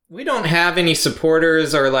We don't have any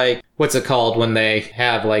supporters or like, what's it called when they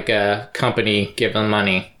have like a company give them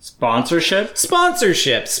money? Sponsorship?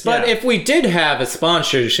 Sponsorships. But Yeah. if we did have a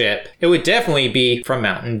sponsorship, it would definitely be from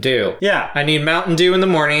Mountain Dew. Yeah. I need Mountain Dew in the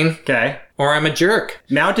morning Okay. or I'm a jerk.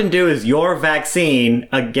 Mountain Dew is your vaccine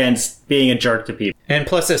against being a jerk to people. And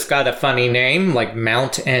plus it's got a funny name like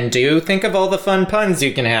Mount and Dew. Think of all the fun puns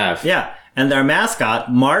you can have. Yeah. And their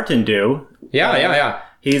mascot, Martin Dew. Yeah.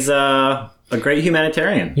 He's a great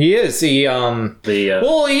humanitarian. He is.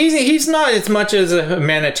 Well, he's not as much as a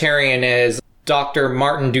humanitarian as Dr.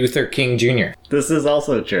 Martin Luther King Jr. This is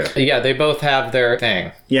also true. Yeah, they both have their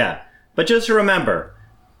thing. Yeah. But just remember,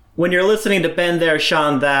 when you're listening to Ben There,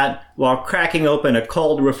 Sean That, while cracking open a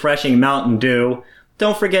cold, refreshing Mountain Dew,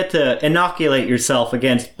 don't forget to inoculate yourself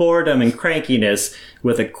against boredom and crankiness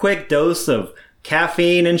with a quick dose of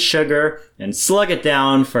caffeine and sugar and slug it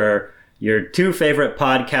down for your two favorite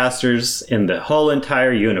podcasters in the whole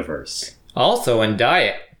entire universe. Also in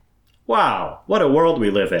diet. Wow, what a world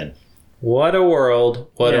we live in. What a world.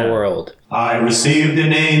 What Yeah. a world. I received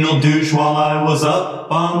an anal douche while I was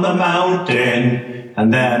up on the mountain,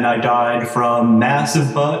 and then I died from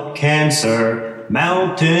massive butt cancer.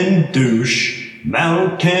 Mountain douche,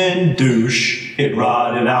 mountain douche. It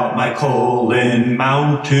rotted out my colon,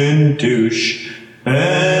 mountain douche.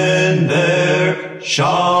 And there,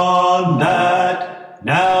 Sean That.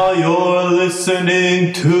 Now you're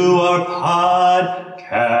listening to our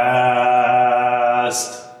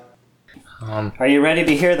podcast. Are you ready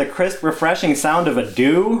to hear the crisp, refreshing sound of a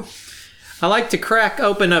dew? I like to crack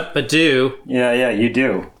open up a dew Yeah, you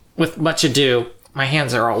do. with much ado. My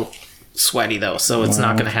hands are all sweaty though, so it's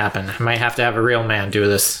not going to happen. I might have to have a real man do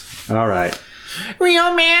this. All right.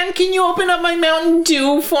 Real man, can you open up my Mountain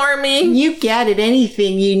Dew for me? You got it.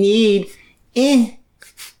 Anything you need.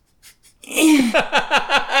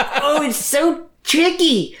 Oh, it's so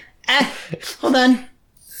tricky. Hold on.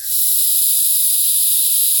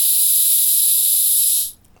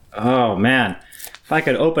 Oh, man. If I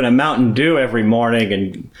could open a Mountain Dew every morning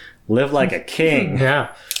and live like a king.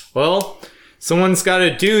 Yeah. Well, someone's got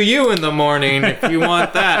to do you in the morning if you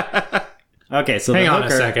want that. Okay, so Hang the on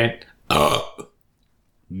hooker... a second.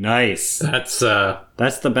 Nice. That's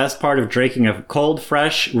That's the best part of drinking a cold,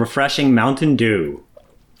 fresh, refreshing Mountain Dew.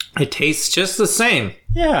 it tastes just the same.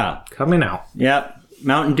 Yeah. Coming out. Yep.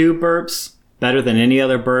 Mountain Dew burps, better than any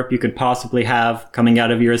other burp you could possibly have coming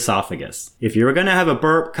out of your esophagus. If you were going to have a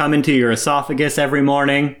burp come into your esophagus every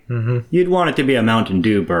morning, you'd want it to be a Mountain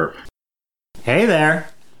Dew burp. Hey there.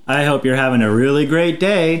 I hope you're having a really great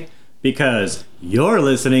day because you're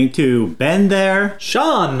listening to Ben There.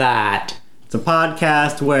 Sean That. It's a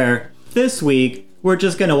podcast where this week we're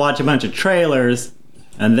just going to watch a bunch of trailers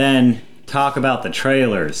and then talk about the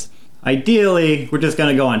trailers. Ideally, we're just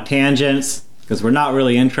going to go on tangents because we're not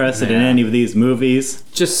really interested in any of these movies.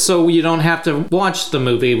 Just so you don't have to watch the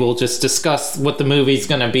movie, we'll just discuss what the movie's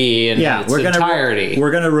going to be in its entirety.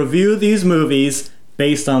 We're going to review these movies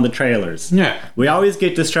based on the trailers. Yeah. We always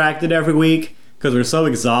get distracted every week because we're so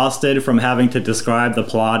exhausted from having to describe the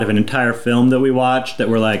plot of an entire film that we watch that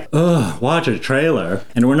we're like, ugh, watch a trailer.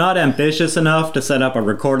 And we're not ambitious enough to set up a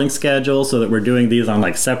recording schedule so that we're doing these on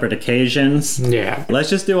like separate occasions. Yeah. Let's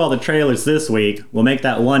just do all the trailers this week. We'll make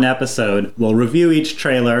that one episode. We'll review each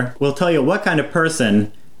trailer. We'll tell you what kind of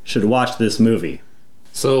person should watch this movie.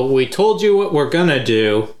 So we told you what we're going to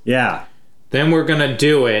do. Yeah. Then we're going to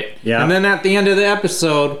do it. Yeah. And then at the end of the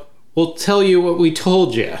episode, we'll tell you what we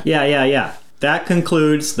told you. Yeah. That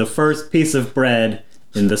concludes the first piece of bread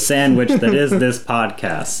in the sandwich that is this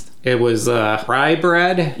podcast. It was rye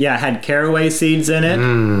bread. Yeah, it had caraway seeds in it.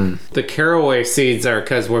 The caraway seeds are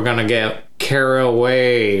because we're going to get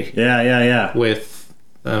caraway Yeah. with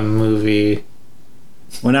a movie.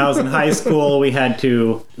 When I was in high school,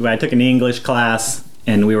 I took an English class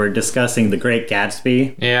and we were discussing The Great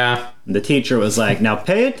Gatsby. Yeah. The teacher was like, now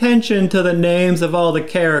pay attention to the names of all the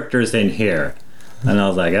characters in here. And I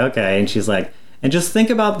was like, okay. And she's like, and just think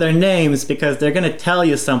about their names because they're going to tell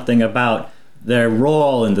you something about their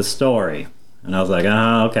role in the story. And I was like,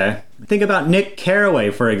 okay. Think about Nick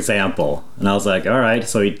Carraway, for example. And I was like, all right,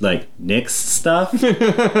 so he, like, Nick's stuff? She's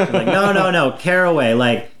like, no, Carraway.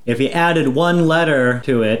 Like, if he added one letter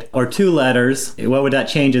to it, or two letters, what would that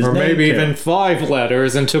change his Or name maybe to? even 5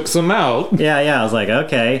 letters and took some out. Yeah, I was like,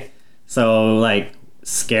 okay. So, like,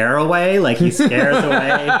 scare away? Like, he scares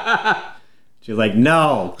away? She was like,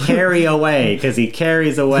 no, carry away, because he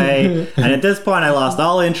carries away. And at this point, I lost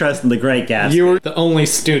all interest in The Great Gatsby. You were the only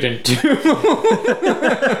student, too.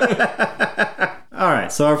 All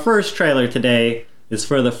right, so our first trailer today is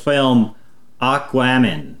for the film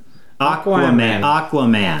Aquaman.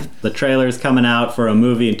 Aquaman. The trailer's coming out for a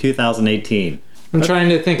movie in 2018. I'm trying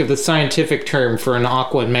to think of the scientific term for an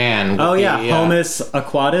Aquaman. Oh, yeah. Homus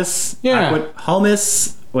aquatus? Yeah.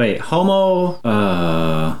 Homo...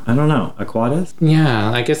 I don't know. Aquatus?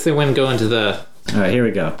 Yeah, I guess they wouldn't go into the... All right, here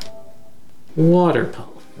we go. Water polo.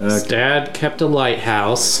 His dad kept a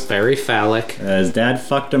lighthouse. Very phallic. His dad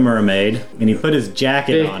fucked a mermaid, and he put his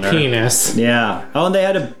jacket on her. Big penis. Yeah. Oh, and they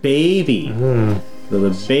had a baby. So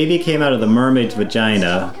the baby came out of the mermaid's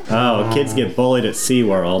vagina. Oh, kids get bullied at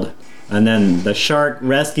SeaWorld. And then the shark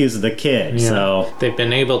rescues the kid, so... They've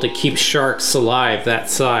been able to keep sharks alive that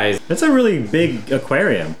size. It's a really big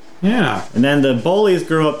aquarium. Yeah. And then the bullies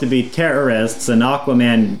grew up to be terrorists, and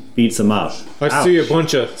Aquaman beats them up. I see a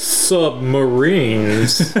bunch of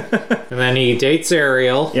submarines. And then he dates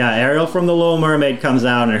Ariel. Yeah, Ariel from The Little Mermaid comes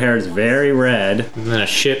out, and her hair is very red. And then a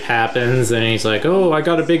ship happens, and he's like, oh, I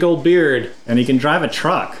got a big old beard. And he can drive a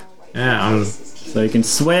truck. Yeah. So he can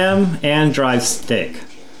swim and drive stick.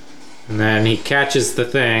 And then he catches the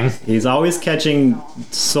thing. He's always catching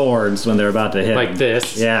swords when they're about to hit like him.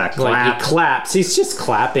 this. Yeah, clap. Like he claps. He's just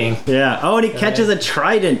clapping. Yeah. Oh, and he catches a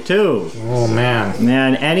trident, too. Oh, man.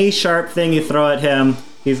 Man, any sharp thing you throw at him,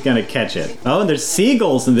 he's gonna catch it. Oh, and there's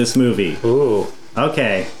seagulls in this movie. Ooh.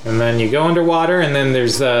 Okay. And then you go underwater, and then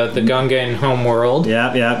there's the Gungan homeworld.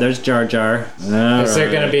 Yeah, there's Jar Jar. Is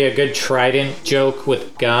there going to be a good trident joke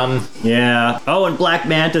with gum? Yeah. Oh, and Black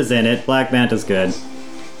Manta's in it. Black Manta's good.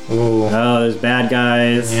 Ooh. Oh, there's bad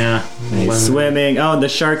guys. Yeah. And he's swimming. Oh, and the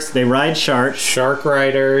sharks, they ride sharks. Shark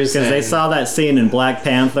riders. Because they saw that scene in Black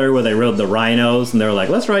Panther where they rode the rhinos, and they were like,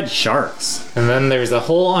 let's ride sharks. And then there's a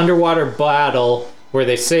whole underwater battle where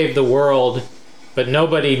they save the world, but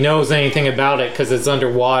nobody knows anything about it because it's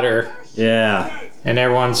underwater. Yeah. And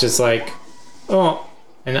everyone's just like, oh,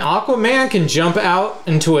 an Aquaman can jump out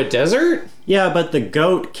into a desert? Yeah, but the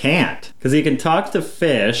goat can't. Because he can talk to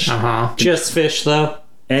fish. Uh-huh. Just fish, though?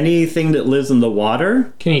 Anything that lives in the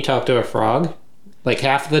water. Can he talk to a frog? Like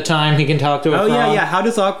half the time he can talk to a frog? Oh, yeah. How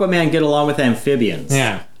does Aquaman get along with amphibians?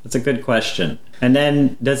 Yeah. That's a good question. And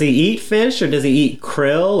then, does he eat fish, or does he eat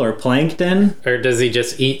krill or plankton? Or does he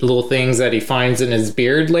just eat little things that he finds in his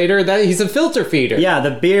beard later? That he's a filter feeder. Yeah,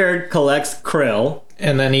 the beard collects krill.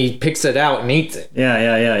 And then he picks it out and eats it.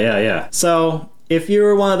 Yeah. So, if you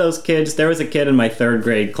were one of those kids, there was a kid in my 3rd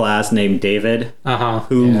grade class named David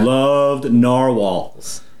who loved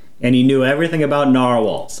narwhals. And he knew everything about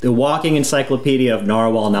narwhals. The walking encyclopedia of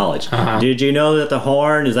narwhal knowledge. Did you know that the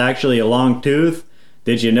horn is actually a long tooth?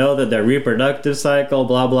 Did you know that their reproductive cycle,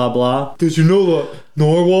 blah, blah, blah? Did you know that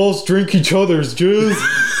narwhals drink each other's jizz?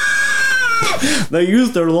 They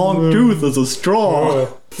use their long tooth as a straw.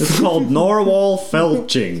 It's called narwhal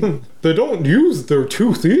felching. They don't use their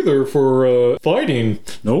tooth either for fighting.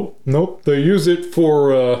 Nope. They use it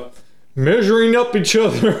for measuring up each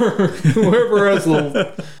other. Whoever has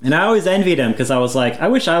the... And I always envied him because I was like, I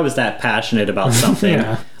wish I was that passionate about something.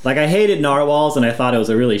 Yeah. Like, I hated narwhals and I thought it was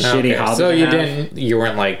a really shitty hobby. So you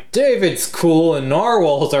weren't like, David's cool and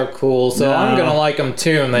narwhals are cool, so I'm gonna like them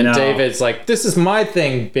too. And then David's like, this is my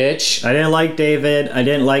thing, bitch. I didn't like David. I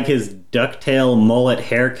didn't like his ducktail mullet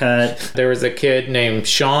haircut. There was a kid named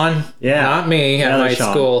Sean. Yeah. Not me. At my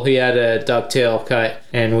school, he had a ducktail cut,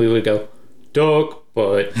 and we would go, duck.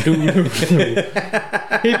 But he'd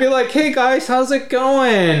be like, "Hey guys, how's it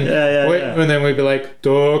going?" Yeah. And then we'd be like,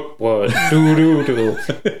 "Duck, what? Do."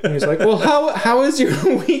 And he's like, "Well, how is your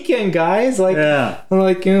weekend, guys?" Like, yeah. I'm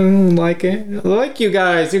like, like it, like you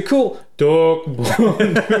guys, you're cool. Duck,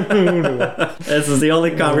 This is the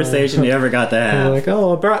only conversation you ever got to have. I'm like,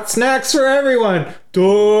 oh, I brought snacks for everyone.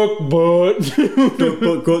 Duck butt, duck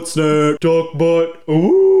butt, gut snack, duck butt.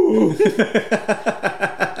 Ooh.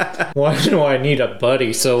 Why do I need a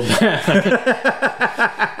buddy so bad?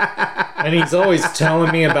 And he's always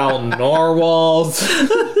telling me about narwhals.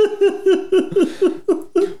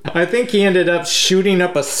 I think he ended up shooting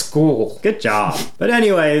up a school. Good job. But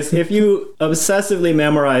anyways, if you obsessively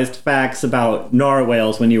memorized facts about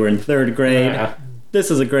narwhals when you were in 3rd grade, this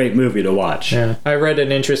is a great movie to watch. Yeah. I read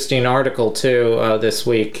an interesting article too this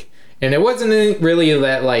week. And it wasn't really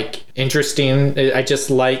that, like, interesting. I just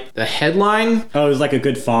liked the headline. Oh, it was like a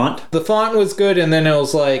good font? The font was good, and then it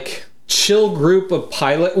was like, chill group of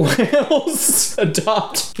pilot whales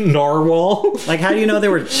adopt narwhal. Like, how do you know they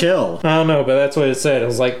were chill? I don't know, but that's what it said. I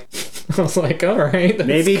was like, all right.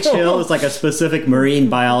 Maybe cool. Chill is like a specific marine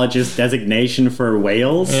biologist designation for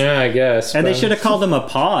whales? Yeah, I guess. And they should have called them a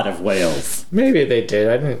pod of whales. Maybe they did.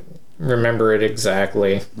 I didn't remember it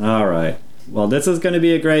exactly. All right. Well, this is going to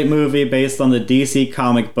be a great movie based on the DC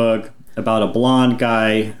comic book about a blonde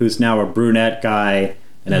guy who's now a brunette guy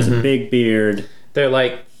and has a big beard. They're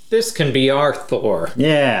like This can be our Thor.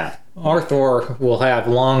 Yeah, Our Thor will have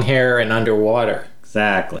long hair and underwater.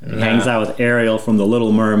 exactly. He hangs out with Ariel from The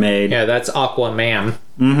Little Mermaid. Yeah, that's Aquaman.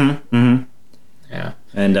 Yeah.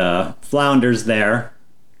 And Flounder's there.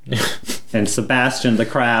 And Sebastian the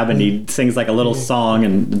crab, and he sings like a little song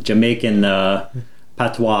in Jamaican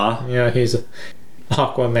patois. Yeah, he's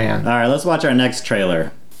Aquaman. All right, let's watch our next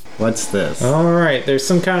trailer. What's this? All right, there's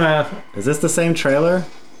some kind of... Is this the same trailer?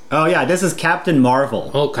 Oh yeah, this is Captain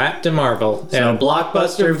Marvel. Oh, Captain Marvel. So And a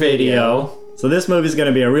Blockbuster Video. So this movie's going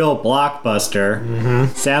to be a real blockbuster.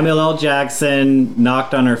 Samuel L. Jackson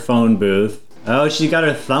knocked on her phone booth. Oh, she got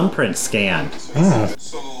her thumbprint scanned.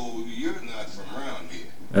 So you're not from around here.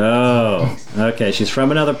 Oh, okay. She's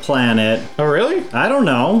from another planet. Oh, really? I don't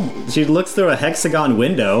know. She looks through a hexagon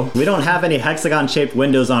window. We don't have any hexagon-shaped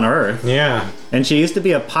windows on Earth. Yeah. And she used to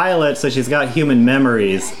be a pilot, so she's got human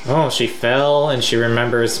memories. Oh, she fell and she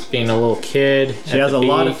remembers being a little kid. She has a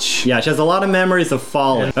lot of she has a lot of memories of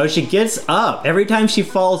falling. Oh, she gets up. Every time she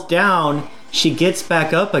falls down, she gets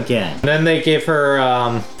back up again. Then they give her,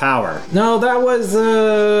 Power. no, that was,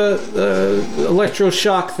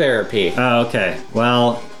 electroshock therapy. Oh, okay.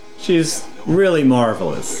 Well, she's really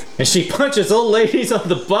marvelous. And she punches old ladies on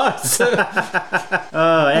the bus. Oh,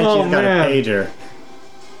 and Oh, she's got man. a pager.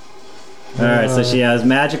 Alright, so she has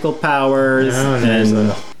magical powers. Yeah, and there's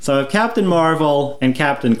And a- so if Captain Marvel and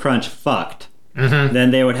Captain Crunch fucked,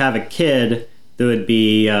 then they would have a kid that would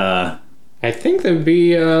be I think that would be,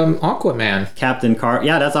 Aquaman. Captain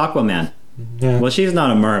Yeah, that's Aquaman. Yeah. Well, she's not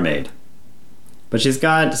a mermaid. But she's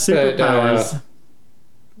got superpowers.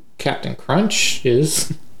 Captain Crunch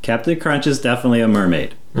is Captain Crunch is definitely a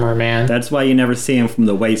mermaid. merman. That's why you never see him from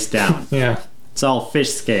the waist down. Yeah. It's all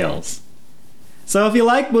fish scales. So if you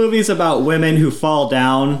like movies about women who fall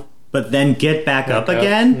down but then get back up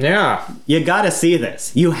again, Yeah. you gotta see this.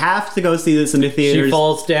 You have to go see this in the theaters. She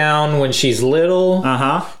falls down when she's little.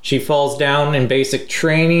 Uh-huh. She falls down in basic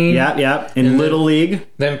training. Yep. In Little League.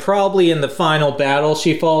 Then probably in the final battle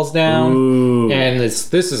she falls down. Ooh. And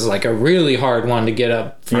this is like a really hard one to get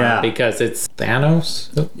up from Yeah. because it's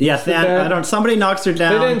Thanos. Yeah, bad- somebody knocks her They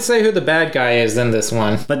down. didn't say who the bad guy is in this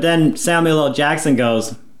one. But then Samuel L. Jackson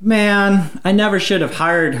goes, man, I never should have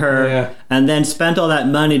hired her, Yeah. and then spent all that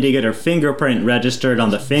money to get her fingerprint registered on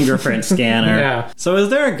the fingerprint scanner. Yeah. So is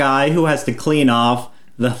there a guy who has to clean off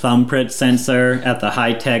the thumbprint sensor at the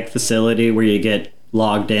high-tech facility where you get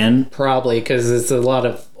logged in? Probably because it's a lot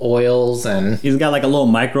of oils and... He's got like a little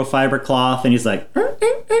microfiber cloth, and he's like,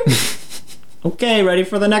 okay, ready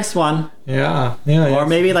for the next one. Yeah. Or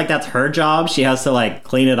maybe like that's her job. She has to like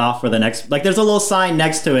clean it off for the next. Like there's a little sign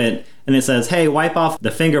next to it, and it says, "Hey, wipe off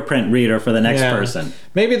the fingerprint reader for the next Yeah. person."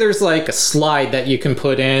 Maybe there's like a slide that you can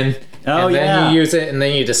put in. Oh, and then yeah. you use it and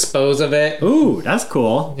then you dispose of it. Ooh, that's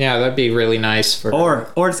cool. Yeah, that'd be really nice for...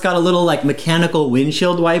 Or it's got a little like mechanical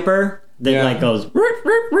windshield wiper that Yeah. like goes, "Root,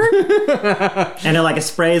 root, root," and it like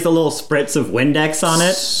sprays a little spritz of Windex on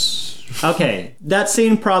it. Okay, that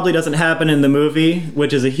scene probably doesn't happen in the movie,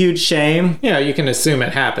 which is a huge shame. Yeah, you can assume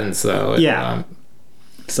it happens though. Yeah.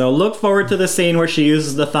 So look forward to the scene where she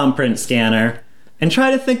uses the thumbprint scanner and try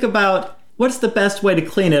to think about what's the best way to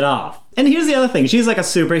clean it off. And here's the other thing. She's like a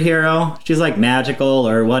superhero. She's like magical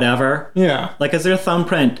or whatever. Yeah. Like, is her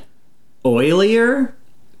thumbprint oilier?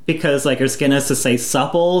 Because like her skin has to stay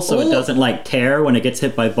supple so it Oh. doesn't like tear when it gets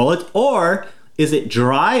hit by bullets? Or is it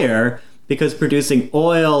drier because producing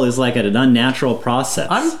oil is like an unnatural process?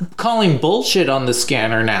 I'm calling bullshit on the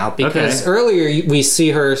scanner now because Okay. earlier we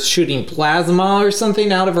see her shooting plasma or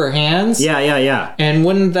something out of her hands. Yeah. And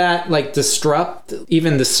wouldn't that like disrupt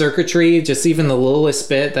even the circuitry, just even the littlest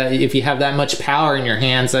bit, that if you have that much power in your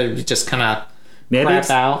hands that would just kind of Maybe crap it's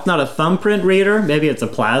out? not a thumbprint reader. Maybe it's a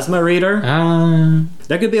plasma reader.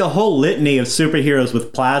 There could be a whole litany of superheroes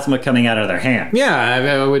with plasma coming out of their hands. Yeah,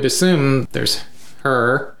 I would assume there's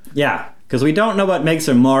her. Yeah, because we don't know what makes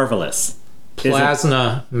her marvelous. Is it-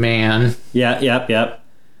 Plasma Man. Yeah, yep.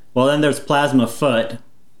 Well, then there's Plasma Foot,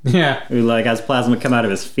 Yeah. who like has plasma come out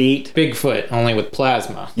of his feet. Bigfoot, only with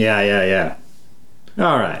plasma. Yeah.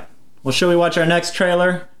 All right. Well, shall we watch our next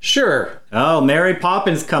trailer? Sure. Oh, Mary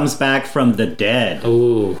Poppins comes back from the dead.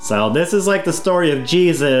 Ooh. So this is like the story of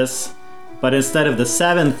Jesus, but instead of the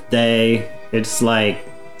seventh day, it's like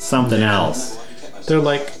something else. They're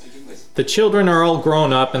like, the children are all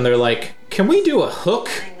grown up and they're like, can we do a hook?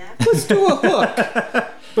 Let's do a hook.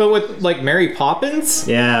 But with like Mary Poppins?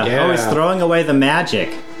 Yeah. Oh, he's throwing away the magic.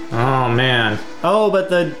 Oh, man. Oh, but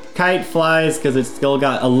the kite flies because it's still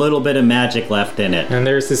got a little bit of magic left in it. And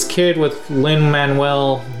there's this kid with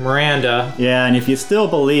Lin-Manuel Miranda. Yeah, and if you still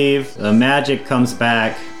believe, the magic comes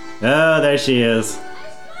back. Oh, there she is.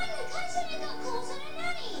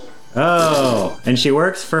 Oh, and she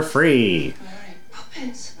works for free. Mary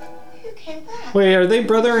Poppins, you came back. Wait, are they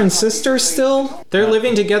brother and sister still? They're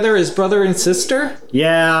living together as brother and sister?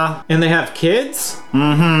 Yeah. And they have kids?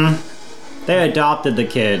 Mm-hmm. They adopted the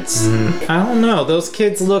kids. I don't know. Those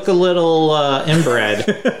kids look a little inbred.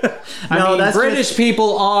 I mean, that's British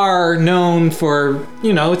people are known for,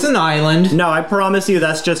 it's an island. No, I promise you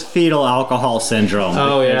that's just fetal alcohol syndrome.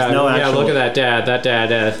 Oh, yeah. There's no Yeah, actual- look at that dad. That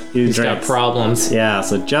dad, he's got drinks. problems. Yeah,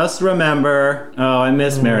 so just remember... Oh, I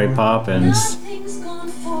miss Mary Poppins. Nothing's gone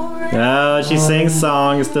forward. Oh, she sings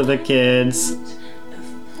songs to the kids.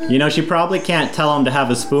 She probably can't tell them to have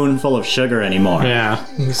a spoonful of sugar anymore. Yeah,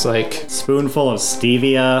 it's like, Spoonful of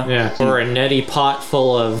stevia. yeah. Or a neti pot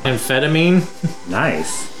full of amphetamine.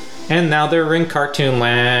 Nice. And now they're in cartoon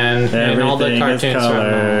land. And all the Everything is cartoons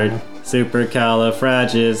colored. are...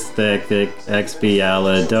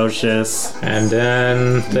 Supercalifragisticexpialidocious. And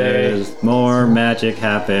then they... There's more magic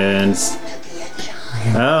happens.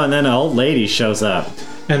 Oh, and then an old lady shows up.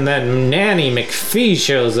 And then Nanny McPhee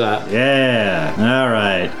shows up. Yeah. All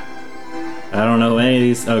right. I don't know any of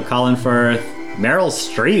these. Oh, Colin Firth, Meryl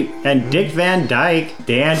Streep, and Dick Van Dyke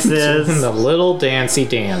dances. The little dancey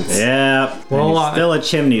dance. Yeah. Well, Well, still a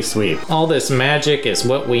chimney sweep. All this magic is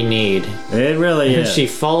what we need. It really And is. she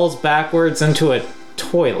falls backwards into a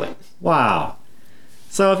toilet. Wow.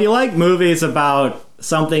 So if you like movies about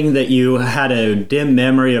something that you had a dim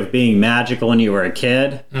memory of being magical when you were a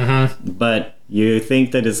kid, but you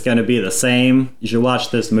think that it's going to be the same, you should watch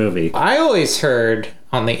this movie. I always heard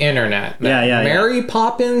on the internet that Yeah. Mary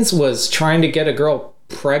Poppins was trying to get a girl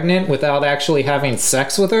pregnant without actually having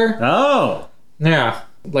sex with her. Oh, Yeah,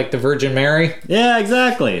 like the Virgin Mary. yeah,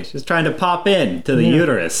 exactly. She's trying to pop in to the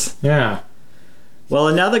uterus. Yeah. Well,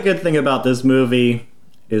 another good thing about this movie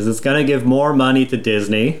is it's going to give more money to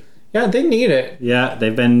Disney. Yeah, they need it. Yeah,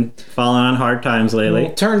 they've been falling on hard times lately.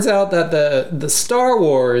 Well, turns out that the Star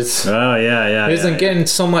Wars Oh, yeah. isn't getting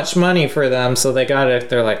so much money for them, so they got it.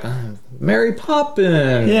 They're like, "Oh, Mary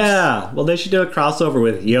Poppins. Yeah, well, they should do a crossover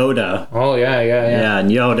with Yoda. Oh, yeah. Yeah, and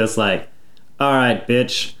Yoda's like, all right,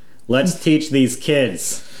 bitch, let's teach these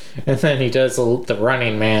kids. And then he does the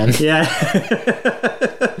Running Man. Yeah.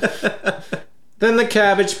 Then the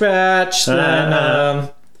Cabbage Patch. Then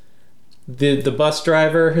the bus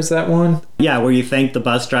driver. Is that one? Yeah, where you thank the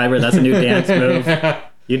bus driver. That's a new dance move.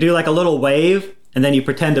 You do like a little wave, and then you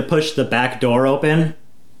pretend to push the back door open.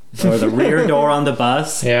 Or the rear door on the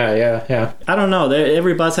bus. Yeah. I don't know.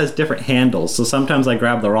 Every bus has different handles, so sometimes I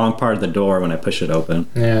grab the wrong part of the door when I push it open.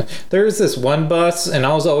 Yeah. There's this one bus, and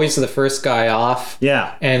I was always the first guy off.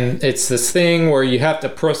 Yeah. And it's this thing where you have to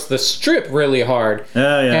press the strip really hard.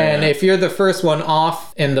 Oh, yeah. And yeah. if you're the first one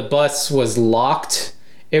off and the bus was locked,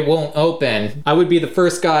 it won't open. I would be the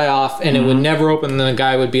first guy off and it would never open. And then the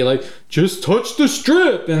guy would be like, just touch the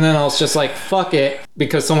strip. And then I was just like, fuck it.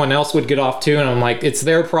 Because someone else would get off too. And I'm like, it's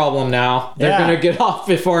their problem now. They're Yeah. going to get off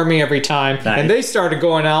before me every time. Nice. And they started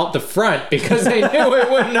going out the front because they knew it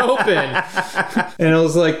wouldn't open. And it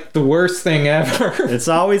was like the worst thing ever. It's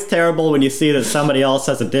always terrible when you see that somebody else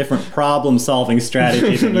has a different problem-solving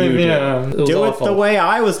strategy than you do. Yeah, it was Do awful. it the way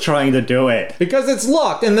I was trying to do it. Because it's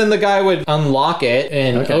locked, and then the guy would unlock it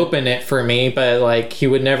and Okay. open it for me, but like he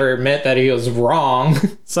would never admit that he was wrong.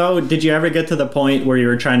 So, did you ever get to the point where you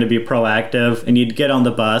were trying to be proactive and you'd get on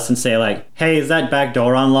the bus and say like, hey, is that back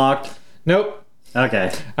door unlocked? Nope.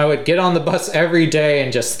 Okay. I would get on the bus every day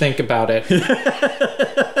and just think about it.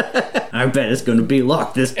 I bet it's going to be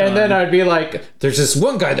locked this time. And then I'd be like, there's this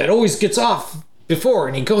one guy that always gets off before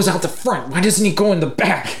and he goes out the front. Why doesn't he go in the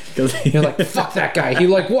back? You're like, fuck that guy. He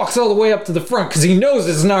like walks all the way up to the front because he knows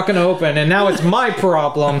it's not going to open, and now it's my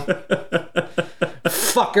problem.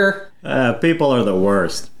 Fucker. People are the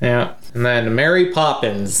worst. Yeah. And then Mary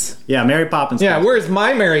Poppins. Yeah, Mary Poppins. Yeah, where's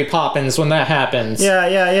my Mary Poppins when that happens?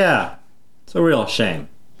 Yeah. It's a real shame.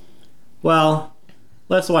 Well,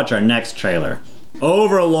 let's watch our next trailer.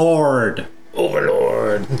 Overlord.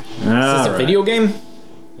 Overlord. Is this a video game?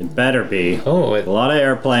 It better be. Oh, A lot of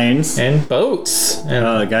airplanes. and boats. And,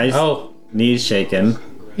 The guy's knees shaking.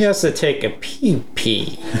 he has to take a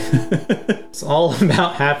pee-pee. It's all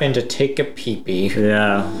about having to take a pee-pee.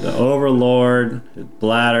 Yeah, the Overlord, his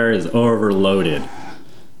bladder is overloaded.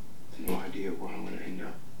 No idea where I'm gonna end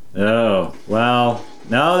up. Oh, well,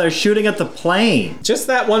 no, they're shooting at the plane. Just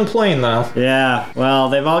that one plane, though. Yeah, well,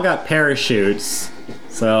 they've all got parachutes,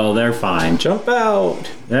 so they're fine. Jump out.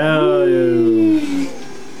 Oh.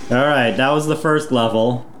 All right, that was the first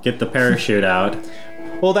level. Get the parachute out.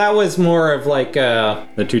 Well, that was more of like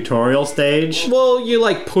The tutorial stage? well, you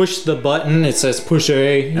like push the button. It says push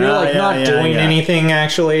A. You're Oh, like yeah, not yeah, doing yeah. anything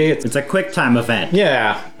actually. It's a quick time event.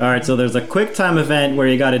 Yeah. Alright, so there's a quick time event where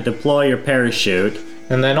you gotta deploy your parachute.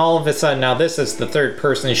 And then all of a sudden, now this is the third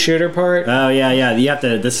person shooter part. Oh, yeah. You have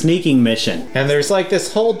the sneaking mission. And there's like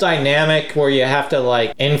this whole dynamic where you have to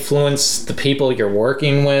like influence the people you're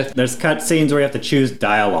working with. There's cutscenes where you have to choose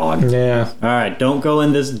dialogue. Yeah. Alright, don't go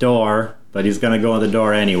in this door, but he's gonna go in the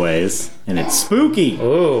door anyways. And it's spooky!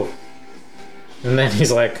 Ooh. And then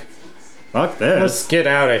he's like, Fuck this. let's get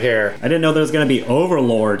out of here. I didn't know there was gonna be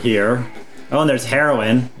Overlord here. Oh, and there's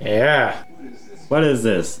heroin. Yeah. What is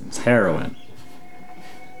this? It's heroin.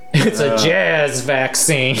 It's a jazz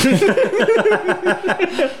vaccine.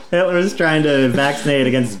 Hitler's trying to vaccinate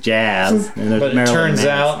against jazz. And there's But it Marilyn turns Manson.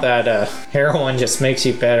 out that heroin just makes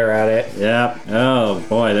you better at it. Yep. Oh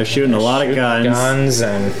boy, they're shooting a lot of guns. Guns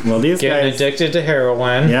and Well, these getting guys. addicted to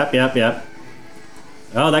heroin. Yep.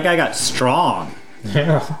 Oh, that guy got strong.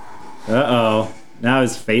 Yeah. Uh-oh. Now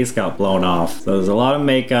his face got blown off. So there's a lot of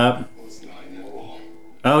makeup.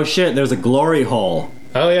 Oh shit, there's a glory hole.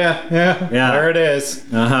 Oh yeah. Yeah. There it is.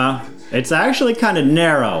 Uh-huh. It's actually kind of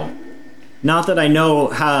narrow. Not that I know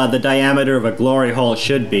how the diameter of a glory hole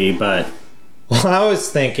should be, but... Well, I was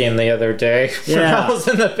thinking the other day when Yeah. I was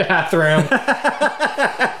in the bathroom.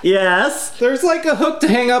 Yes! There's like a hook to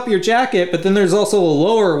hang up your jacket, but then there's also a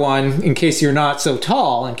lower one in case you're not so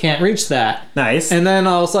tall and can't reach that. Nice. And then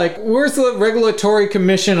I was like, where's the regulatory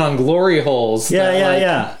commission on glory holes? yeah, That, like,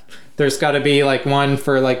 yeah. There's got to be like one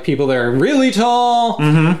for like people that are really tall.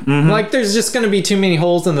 Like there's just going to be too many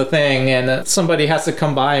holes in the thing, and somebody has to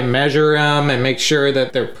come by and measure them and make sure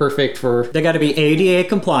that they're perfect for. They got to be ADA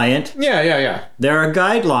compliant. Yeah. There are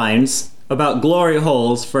guidelines about glory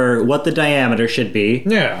holes for what the diameter should be.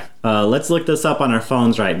 Yeah. Let's look this up on our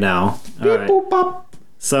phones right now. All right. Boop, bop.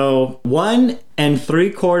 So 1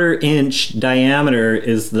 3/4 inch diameter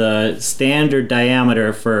is the standard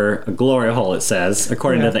diameter for a glory hole, it says,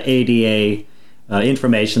 according to the ADA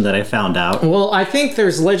information that I found out. Well, I think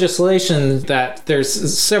there's legislation that there's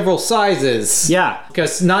several sizes. Yeah.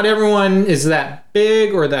 Because not everyone is that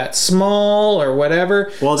big or that small or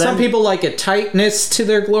whatever. Well, then- some people like a tightness to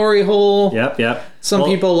their glory hole. Yep. Some Well-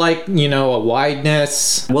 people like, a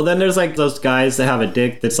wideness. Well, then there's like those guys that have a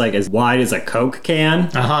dick that's like as wide as a Coke can.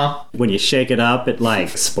 Uh-huh. When you shake it up, it like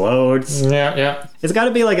explodes. Yeah. It's got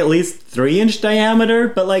to be like at least 3-inch diameter.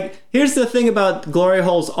 But like, here's the thing about glory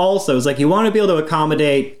holes also is like you want to be able to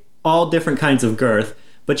accommodate all different kinds of girth,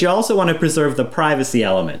 but you also want to preserve the privacy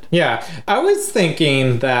element. Yeah. I was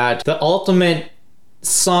thinking that the ultimate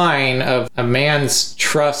sign of a man's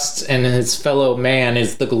trust in his fellow man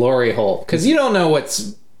is the glory hole. Because you don't know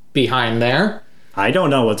what's behind there. I don't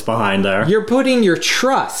know what's behind there. You're putting your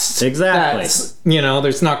trust. Exactly. That's,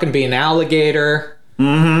 there's not going to be an alligator.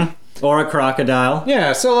 Or a crocodile.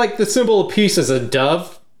 Yeah, so like the symbol of peace is a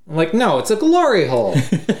dove. I'm like, no, it's a glory hole.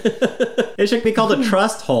 It should be called a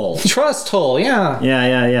trust hole. Trust hole, yeah.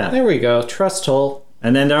 Yeah. There we go, trust hole.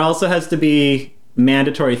 And then there also has to be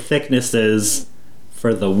mandatory thicknesses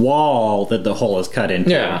for the wall that the hole is cut into.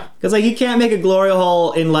 Yeah. Because like you can't make a glory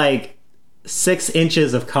hole in like 6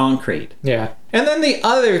 inches of concrete. Yeah. And then the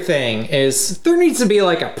other thing is there needs to be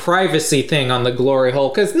like a privacy thing on the glory hole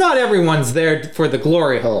because not everyone's there for the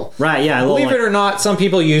glory hole. Right, yeah. Believe it or not, some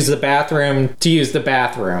people use the bathroom to use the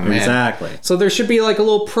bathroom. man. Exactly. So there should be like a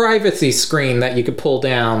little privacy screen that you could pull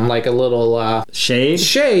down, like a little Shade?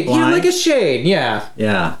 shade. Yeah, Blind? like a shade, yeah.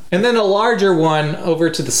 Yeah. And then a larger one over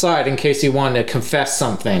to the side in case you want to confess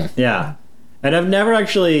something. Yeah. And I've never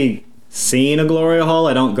actually seen a glory hole.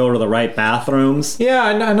 I don't go to the right bathrooms. Yeah,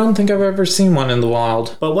 I don't think I've ever seen one in the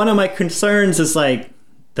wild. But one of my concerns is like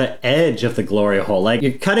the edge of the glory hole. Like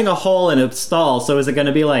you're cutting a hole in a stall, so is it going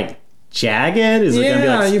to be like jagged? Is it going to be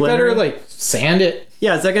like you better splintery? like sand it.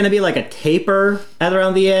 Yeah, is there going to be like a taper at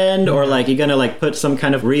around the end, or like you're going to like put some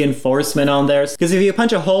kind of reinforcement on there? Because if you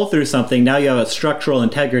punch a hole through something, now you have a structural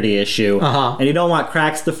integrity issue, and you don't want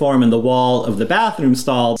cracks to form in the wall of the bathroom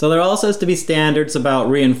stall. So there also has to be standards about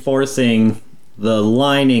reinforcing the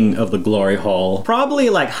lining of the glory hole. Probably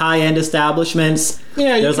like high-end establishments.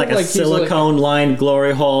 Yeah, you there's could, like a like, use, like- silicone-lined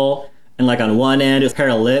glory hole, and like on one end is a pair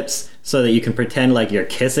of lips, so that you can pretend like you're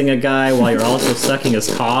kissing a guy while you're also sucking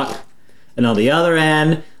his cock. And on the other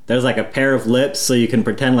end, there's like a pair of lips so you can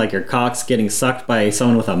pretend like your cock's getting sucked by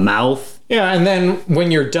someone with a mouth. Yeah, and then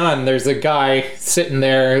when you're done, there's a guy sitting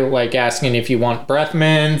there like asking if you want breath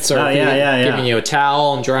mints or if he's giving you a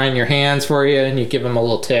towel and drying your hands for you, and you give him a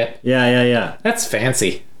little tip. Yeah. That's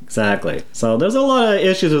fancy. Exactly. So there's a lot of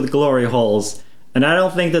issues with glory holes, and I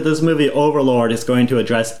don't think that this movie Overlord is going to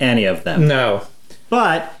address any of them. No.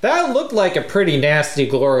 But That looked like a pretty nasty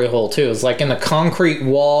glory hole too. It was like in the concrete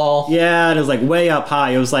wall. yeah, it was like way up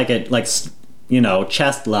high. It was like at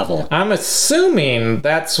chest level. I'm assuming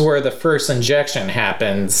that's where the first injection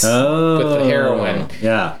happens with the heroin.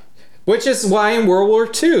 Yeah. Which is why in World War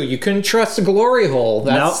II you couldn't trust a glory hole.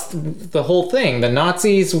 That's the whole thing. The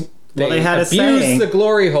Nazis they had a abused saying. the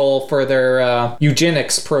glory hole for their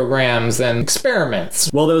eugenics programs and experiments.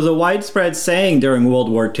 Well, there was a widespread saying during World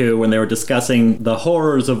War II when they were discussing the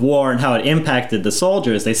horrors of war and how it impacted the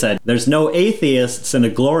soldiers. They said, there's no atheists in a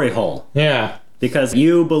glory hole. Yeah. Because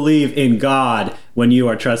you believe in God when you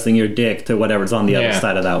are trusting your dick to whatever's on the other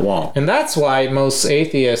side of that wall. And that's why most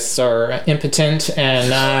atheists are impotent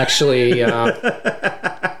and actually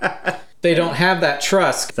they don't have that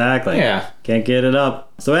trust. Exactly. Yeah. Can't get it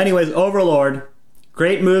up. So anyways, Overlord,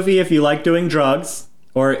 great movie if you like doing drugs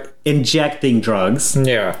or injecting drugs.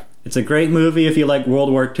 Yeah. It's a great movie if you like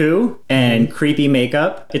World War II and creepy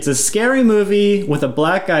makeup. It's a scary movie with a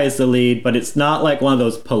black guy as the lead, but it's not like one of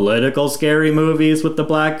those political scary movies with the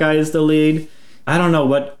black guy as the lead. I don't know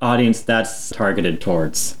what audience that's targeted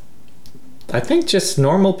towards. I think just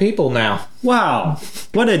normal people now. Wow.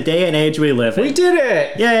 What a day and age we live in. We did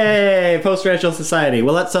it! Yay! Post-racial society.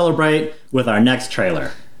 Well, let's celebrate with our next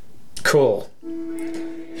trailer. Cool.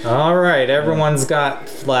 All right, everyone's got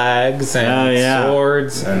flags and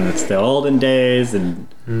swords. And it's the olden days and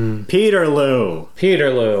Peterloo.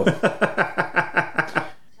 Peterloo.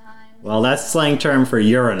 Well, that's slang term for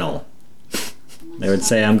urinal. They would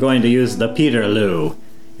say, I'm going to use the Peterloo.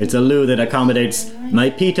 It's a loo that accommodates my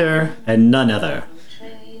Peter and none other.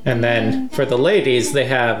 And then for the ladies, they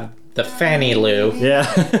have the fanny loo.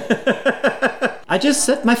 Yeah. I just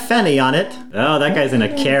set my fanny on it. Oh, that guy's in a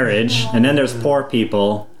carriage. And then there's poor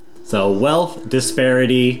people. So wealth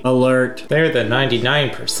disparity alert. They're the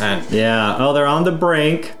 99%. Yeah. Oh, they're on the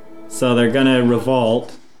brink. So they're gonna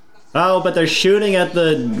revolt. Oh, but they're shooting at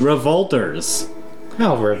the revolters.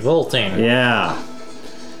 How revolting. Yeah.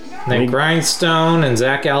 Then Grindstone and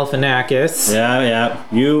Zach Galifianakis. Yeah.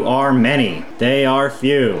 You are many. They are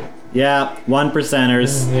few. Yeah.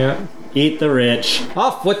 1%ers. Yeah. Eat the rich.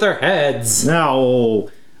 Off with their heads.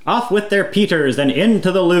 No. Off with their Peters and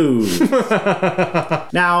into the loo.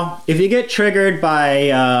 Now, if you get triggered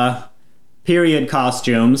by period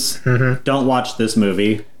costumes, don't watch this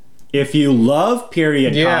movie. If you love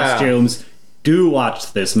period costumes, do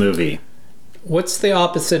watch this movie. What's the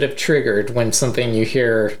opposite of triggered when something you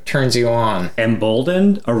hear turns you on?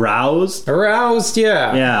 Emboldened? Aroused? Aroused,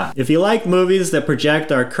 yeah. Yeah. If you like movies that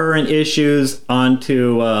project our current issues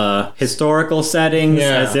onto historical settings,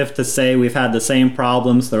 as if to say we've had the same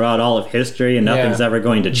problems throughout all of history and nothing's ever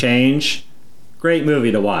going to change, great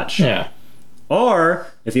movie to watch. Yeah. Or,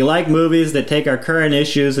 if you like movies that take our current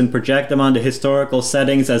issues and project them onto historical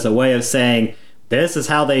settings as a way of saying, this is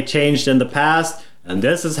how they changed in the past, and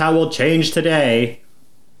this is how we'll change today,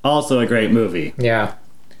 also a great movie. Yeah.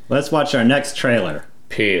 Let's watch our next trailer.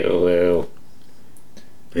 Peterloo.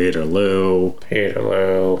 Peterloo.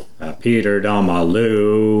 Peterloo. I petered on my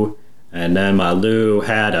loo, and then my loo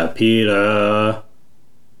had a Peter.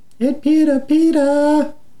 It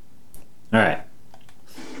Peter. Alright.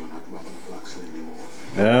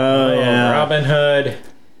 Oh, yeah. Robin Hood.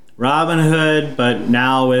 Robin Hood, but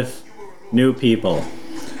now with new people.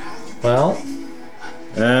 Well,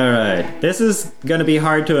 alright. This is gonna be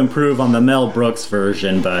hard to improve on the Mel Brooks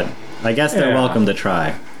version, but I guess they're welcome to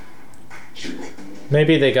try.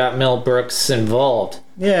 Maybe they got Mel Brooks involved.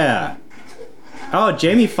 Yeah. Oh,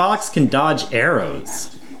 Jamie Foxx can dodge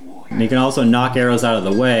arrows. And he can also knock arrows out of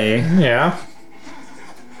the way. Yeah.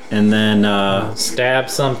 And then, stab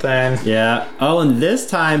something. yeah. Oh, and this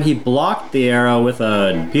time he blocked the arrow with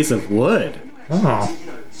a piece of wood. Oh.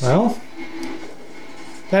 Well,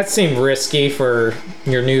 that seemed risky for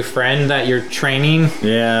your new friend that you're training.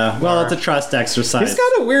 Yeah. Well, it's a trust exercise. He's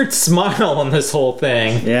got a weird smile on this whole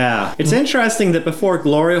thing. Yeah. It's interesting that before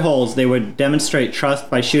glory holes, they would demonstrate trust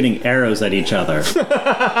by shooting arrows at each other.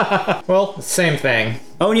 Well, same thing.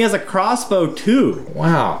 Oh, and he has a crossbow, too.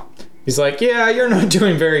 Wow. He's like, yeah, you're not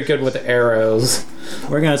doing very good with arrows.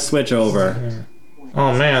 We're gonna switch over.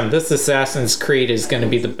 Oh man, this Assassin's Creed is gonna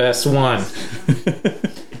be the best one.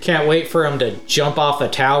 Can't wait for him to jump off a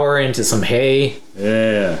tower into some hay.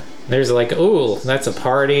 Yeah. There's like, ooh, that's a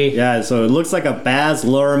party. Yeah, so it looks like a Baz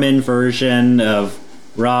Luhrmann version of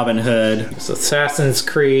Robin Hood. It's Assassin's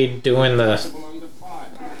Creed doing the...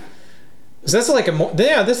 Is this like a more...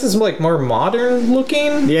 Yeah, this is like more modern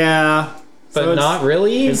looking, Yeah. but So not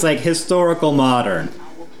really. It's like historical modern.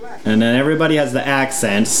 And then everybody has the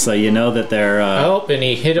accents, so you know that they're, Oh, and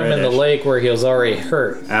he hit him in the British. leg where he was already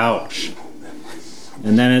hurt. ouch.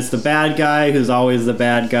 And then it's the bad guy who's always the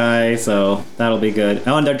bad guy, so that'll be good.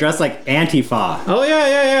 Oh, and they're dressed like Antifa. Oh,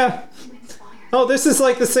 yeah. Oh, this is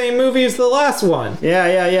like the same movie as the last one.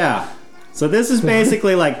 Yeah. So this is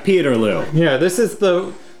basically like Peterloo. Yeah, this is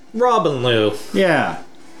the Robin Lou. Yeah.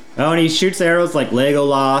 Oh, and he shoots arrows like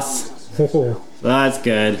Legolas. So that's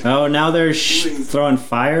good. Oh, now they're throwing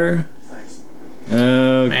fire.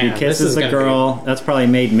 Oh, Man, he this kisses is the gonna girl. That's probably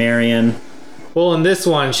Maid Marian. Well, in this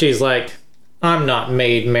one, she's like, I'm not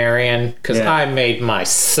Maid Marian, because Yeah. I made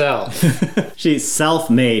myself. She's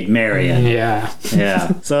self-made Marian. Yeah.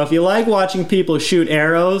 Yeah. So if you like watching people shoot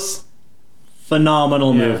arrows,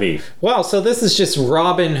 phenomenal movie. Wow, so this is just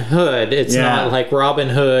Robin Hood. It's Yeah. not like Robin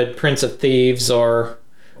Hood, Prince of Thieves, or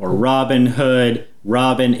Robin Hood,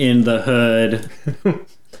 Robin in the Hood.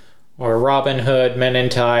 Robin Hood, Men in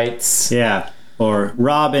Tights. Yeah. Or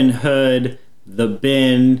Robin Hood, the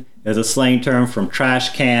bin is a slang term from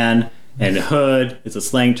trash can, and hood is a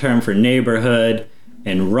slang term for neighborhood,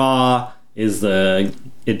 and Ra is the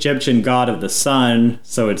Egyptian god of the sun,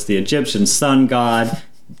 so it's the Egyptian sun god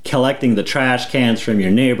collecting the trash cans from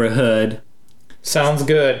your neighborhood. Sounds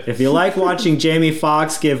good. If you like watching Jamie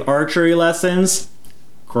Foxx give archery lessons,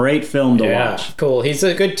 great film to watch. Cool. He's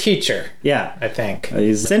a good teacher, Yeah. I think.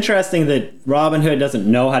 It's interesting that Robin Hood doesn't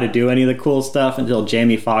know how to do any of the cool stuff until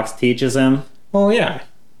Jamie Foxx teaches him. Well, yeah.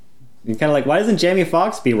 You're kind of like, why doesn't Jamie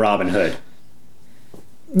Foxx be Robin Hood?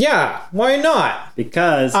 Yeah, why not?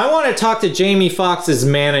 Because I want to talk to Jamie Foxx's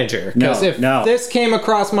manager. Because if no. this came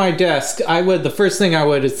across my desk, the first thing I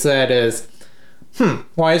would have said is,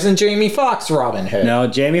 why isn't Jamie Foxx Robin Hood? no,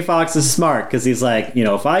 Jamie Foxx is smart because he's like,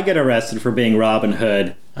 if I get arrested for being Robin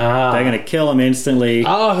Hood, they're gonna kill him instantly.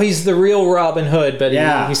 Oh, he's the real Robin Hood, but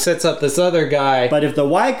Yeah. he sets up this other guy. But if the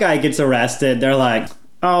white guy gets arrested, they're like,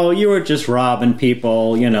 oh, you were just robbing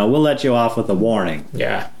people. We'll let you off with a warning.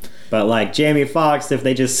 yeah. But like Jamie Foxx, if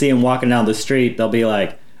they just see him walking down the street, they'll be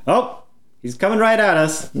like, oh, he's coming right at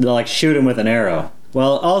us. And they'll like shoot him with an arrow.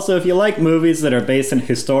 Well, also, if you like movies that are based in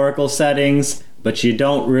historical settings, but you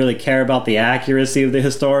don't really care about the accuracy of the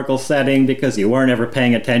historical setting because you weren't ever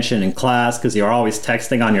paying attention in class because you're always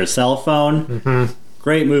texting on your cell phone,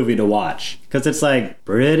 great movie to watch. Because it's like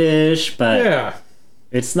British, but Yeah.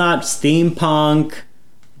 it's not steampunk,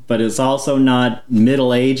 but it's also not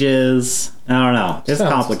Middle Ages. I don't know. It's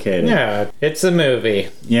complicated. Yeah, it's a movie.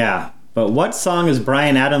 Yeah. But what song is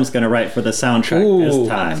Bryan Adams going to write for the soundtrack Ooh. this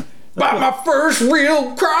time? Bought my first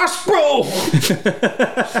real crossbow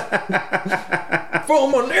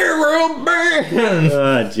from an Arab band.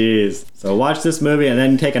 Oh, jeez. So watch this movie and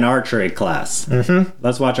then take an archery class.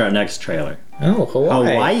 Let's watch our next trailer. Oh, Hawaii.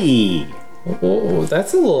 Hawaii. Oh,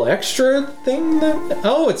 that's a little extra thing.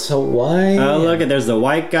 Oh, it's Hawaii. Oh, look, there's the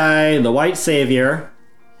white guy, the white savior.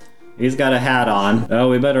 He's got a hat on. Oh,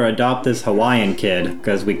 we better adopt this Hawaiian kid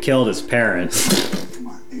because we killed his parents.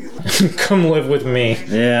 Come live with me.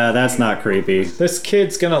 Yeah, that's not creepy. This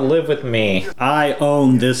kid's gonna live with me. I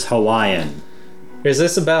own this Hawaiian. Is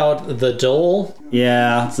this about the Dole?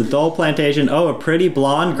 Yeah, it's a Dole plantation. Oh, a pretty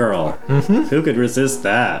blonde girl. Who could resist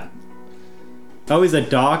that? Oh, he's a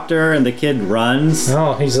doctor and the kid runs.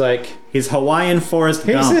 Oh, he's like... He's Hawaiian Forrest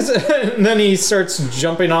He's Gump. and then he starts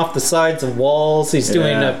jumping off the sides of walls. He's doing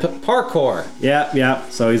Yeah. parkour. Yeah.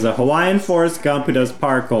 So he's a Hawaiian Forrest Gump who does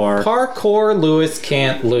parkour. Parkour Lewis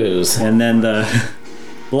can't lose. And then the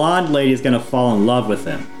blonde lady's gonna fall in love with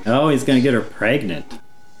him. Oh, he's gonna get her pregnant.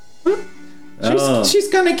 She's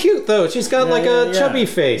kind of cute, though. She's got like a yeah. chubby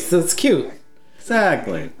face. That's cute.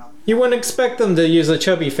 Exactly. You wouldn't expect them to use a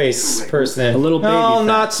chubby face person. A little baby No, fat.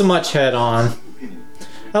 not so much head on.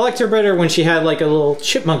 I liked her better when she had like a little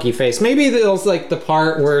chipmunky face. Maybe it was like the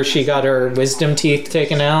part where she got her wisdom teeth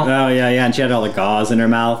taken out. Oh, yeah, and she had all the gauze in her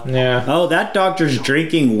mouth. Yeah. Oh, that doctor's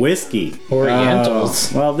drinking whiskey.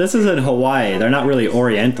 Orientals. Oh. Well, this is in Hawaii. They're not really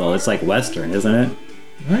Oriental. It's like Western, isn't it?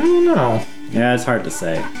 I don't know. Yeah, it's hard to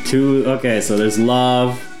say. Okay, so there's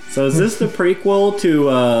love. So is this the prequel to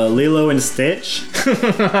Lilo and Stitch?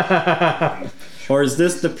 Or is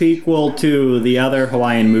this the prequel to the other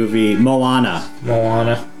Hawaiian movie, Moana?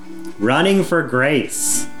 Moana. Running for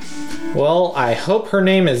Grace. Well, I hope her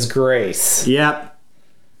name is Grace. Yep.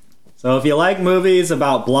 So if you like movies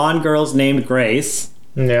about blonde girls named Grace,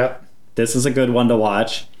 Yep. this is a good one to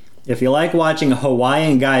watch. If you like watching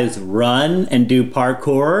Hawaiian guys run and do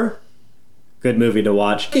parkour, good movie to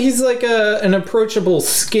watch. He's like an approachable,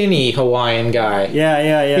 skinny Hawaiian guy.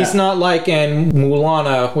 Yeah. He's not like in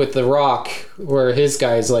Mulana with The Rock, where his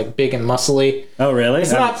guy's like big and muscly. Oh, really?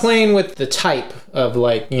 He's not playing with the type of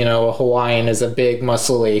like, a Hawaiian is a big,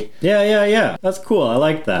 muscly. Yeah. That's cool. I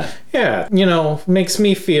like that. Yeah, makes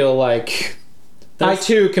me feel like I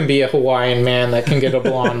too can be a Hawaiian man that can get a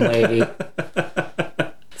blonde lady.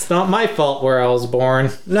 It's not my fault where I was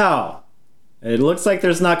born. No. It looks like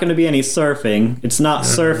there's not going to be any surfing. It's not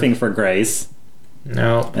surfing for Grace.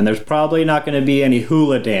 No. And there's probably not going to be any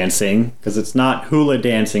hula dancing, because it's not hula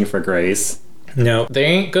dancing for Grace. No. There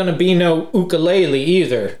ain't gonna be no ukulele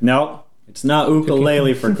either. Nope. It's not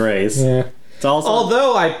ukulele for Grace. Yeah. It's also...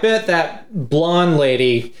 Although I bet that blonde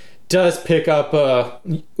lady does pick up a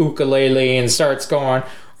ukulele and starts going,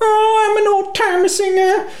 "Oh, I'm an old-timer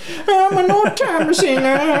singer. I'm an old-timer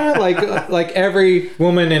singer." Like every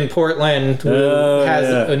woman in Portland who has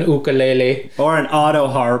an ukulele. Or an auto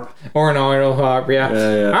harp. Or an auto harp,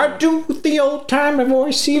 yeah. I do the old-timer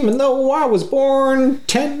voice even though I was born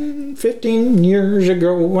 10, 15 years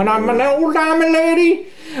ago. When I'm an old-timer lady,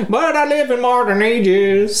 but I live in modern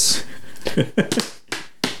ages.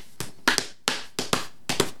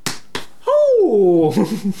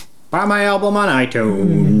 Oh! Buy my album on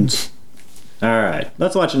iTunes. Alright,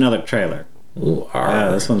 let's watch another trailer. Ooh, R.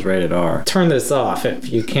 Yeah, this one's rated R. Turn this off if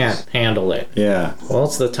you can't handle it. Yeah. Well,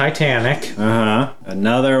 it's the Titanic. Uh-huh.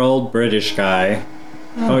 Another old British guy.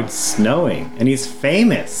 Oh, it's snowing. And he's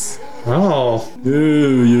famous. Oh.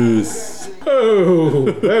 Oh, yes. Oh,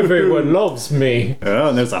 everyone loves me. Oh,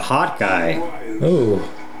 and there's a hot guy. Oh.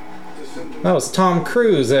 That was Tom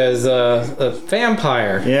Cruise as a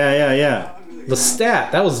vampire. Yeah.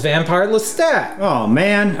 Lestat. That was Vampire Lestat. Oh,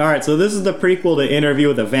 man. Alright, so this is the prequel to Interview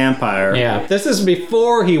with a Vampire. Yeah. This is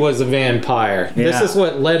before he was a vampire. Yeah. This is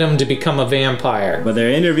what led him to become a vampire. But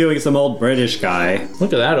they're interviewing some old British guy.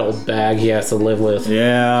 Look at that old bag he has to live with.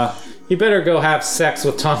 Yeah. He better go have sex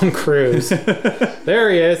with Tom Cruise.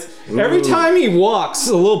 There he is. Every time he walks,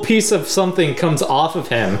 a little piece of something comes off of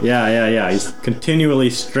him. Yeah. He's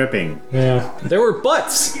continually stripping. Yeah. There were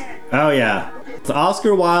butts. Oh, yeah. It's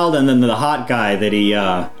Oscar Wilde and then the hot guy that he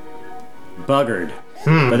buggered.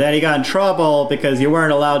 But then he got in trouble because you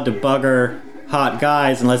weren't allowed to bugger hot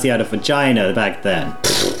guys unless he had a vagina back then.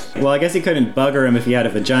 Well, I guess he couldn't bugger him if he had a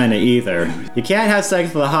vagina either. You can't have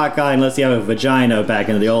sex with a hot guy unless you have a vagina back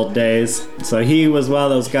in the old days. So he was one of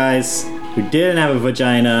those guys who didn't have a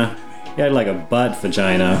vagina. He had like a butt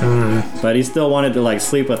vagina. But he still wanted to like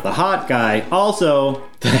sleep with the hot guy. Also,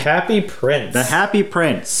 The Happy Prince. the Happy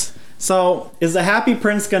Prince. So, is the Happy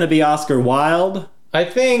Prince gonna be Oscar Wilde? I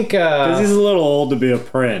think Because he's a little old to be a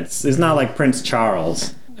prince. He's not like Prince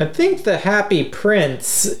Charles. the Happy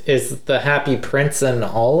Prince is the Happy Prince in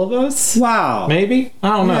all of us. Wow. Maybe? I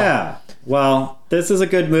don't know. Yeah. Well, this is a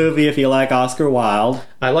good movie if you like Oscar Wilde.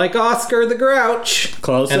 I like Oscar the Grouch.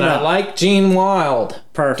 Close And enough. I like Gene Wilder.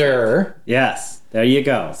 Perfect. Yes. There you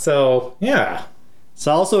go. So, yeah. It's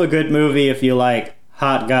also a good movie if you like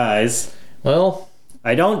hot guys. Well,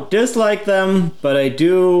 I don't dislike them, but I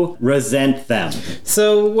do resent them.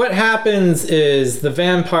 so what happens is the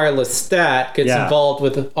vampire Lestat gets Yeah. involved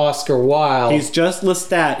with Oscar Wilde. He's just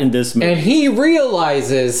Lestat in this movie. And he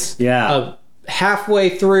realizes halfway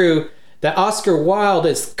through that Oscar Wilde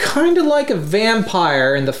is kind of like a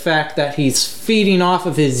vampire in the fact that he's feeding off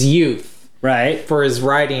of his youth Right. for his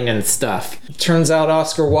writing and stuff. Turns out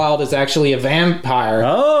Oscar Wilde is actually a vampire,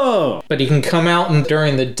 Oh! but he can come out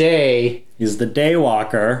during the day He's the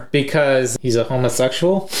Daywalker. because he's a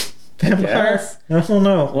homosexual vampire. Yes. I don't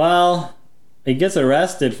know. Well, he gets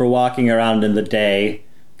arrested for walking around in the day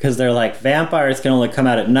because they're like, vampires can only come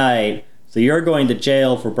out at night, so you're going to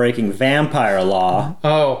jail for breaking vampire law.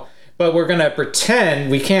 Oh, but we're gonna pretend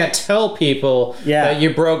we can't tell people that you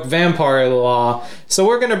broke vampire law, so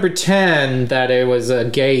we're gonna pretend that it was a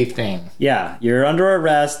gay thing. Yeah, you're under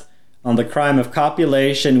arrest on the crime of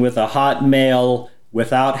copulation with a hot male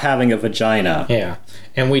without having a vagina. Yeah.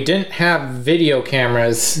 And we didn't have video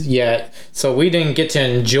cameras yet, so we didn't get to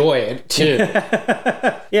enjoy it too.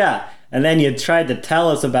 Yeah, and then you tried to tell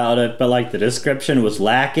us about it, but like the description was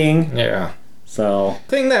lacking. Yeah. So,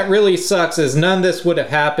 Thing that really sucks is none of this would have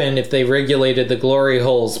happened if they regulated the glory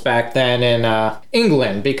holes back then in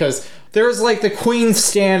England, because there was like the Queen's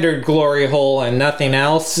Standard glory hole and nothing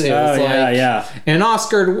else. It was yeah. And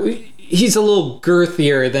Oscar, he's a little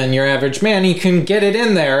girthier than your average man. He can get it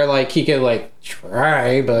in there, like he could like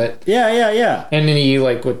try, but Yeah. and then he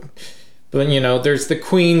like would. But, you know, there's the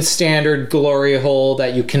Queen's Standard glory hole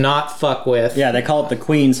that you cannot fuck with. Yeah, they call it the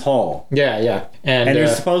Queen's Hole. Yeah. And you're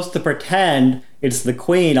supposed to pretend it's the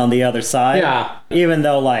Queen on the other side. Yeah. Even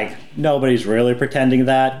though, like, nobody's really pretending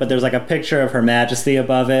that, but there's, like, a picture of Her Majesty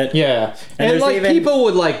above it. Yeah. And there's like, even- people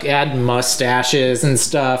would, like, add mustaches and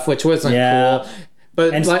stuff, which wasn't Yeah. cool.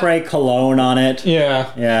 But And like, spray cologne on it.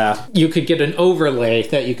 yeah, Yeah. you could get an overlay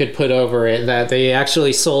that you could put over it that they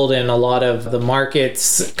actually sold in a lot of the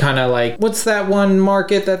markets. Kind of like, what's that one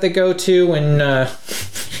market that they go to in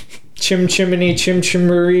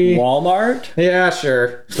Chimchimney? Walmart? Yeah,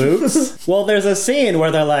 sure. Boots? Well, there's a scene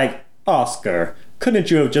where they're like, Oscar, couldn't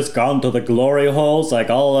you have just gone to the glory holes like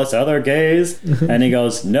all us other gays? And he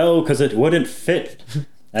goes, no, because it wouldn't fit.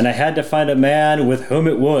 And I had to find a man with whom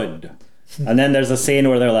it would. And then there's a scene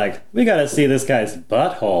where they're like, we gotta see this guy's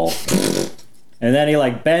butthole. And then he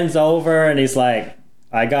like bends over and he's like,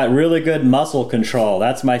 I got really good muscle control.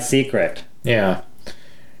 That's my secret. Yeah.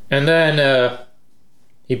 And then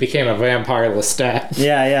he became a vampire Lestat.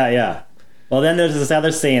 Yeah. Well, then there's this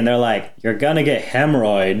other scene. They're like, you're gonna get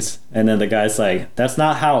hemorrhoids. And then the guy's like, that's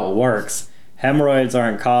not how it works. Hemorrhoids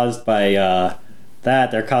aren't caused by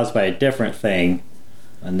that. They're caused by a different thing.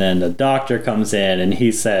 And then the doctor comes in and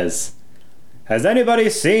he says, has anybody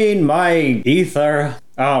seen my ether?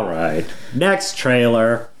 All right. Next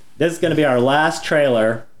trailer. This is going to be our last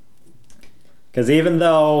trailer. Because even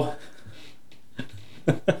though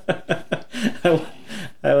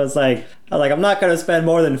I was like, I'm not going to spend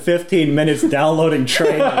more than 15 minutes downloading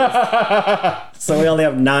trailers. So we only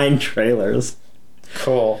have 9 trailers.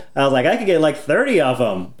 Cool. I was like, I could get like 30 of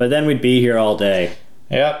them, but then we'd be here all day.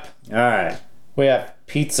 Yep. All right. We have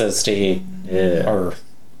pizzas to eat. Yeah. Or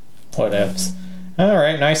whatevs.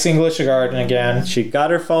 Alright, nice English garden again. She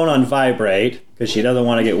got her phone on vibrate because she doesn't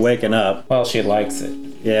want to get waken up. Well, she likes it.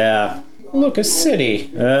 Yeah. Look, a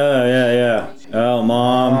city. Oh, yeah. Oh,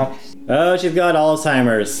 Mom. Oh, she's got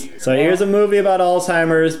Alzheimer's. So here's a movie about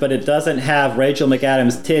Alzheimer's, but it doesn't have Rachel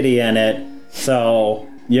McAdams' titty in it. So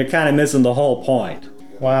you're kind of missing the whole point.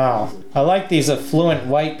 Wow. I like these affluent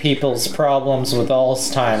white people's problems with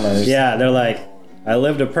Alzheimer's. Yeah, they're like, I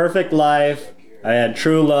lived a perfect life. I had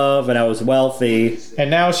true love and I was wealthy. And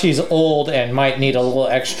now she's old and might need a little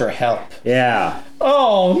extra help. Yeah.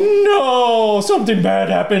 Oh no! Something bad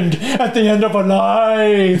happened at the end of a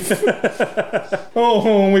life!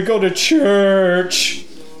 Oh, we go to church.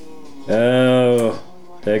 Oh,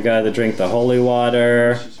 they got to drink the holy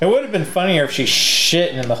water. It would have been funnier if she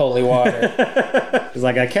shit in the holy water. He's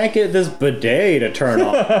like, I can't get this bidet to turn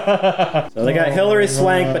on. So they got Hillary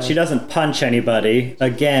Swank, but she doesn't punch anybody.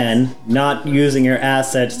 Again, not using her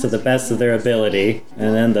assets to the best of their ability.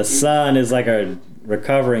 And then the son is like a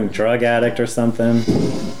recovering drug addict or something.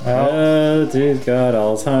 Oh, he's got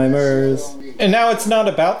Alzheimer's. And now it's not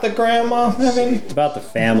about the grandma having It's about the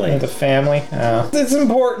family. the family. Oh. It's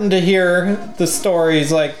important to hear the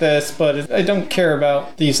stories like this, but I don't care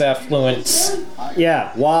about these affluents.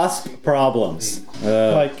 Yeah, wasp problems.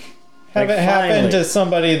 Like, have Like, it happen finally. to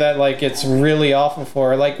somebody that, like, it's really awful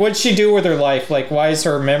for. Like, what'd she do with her life? Like, why is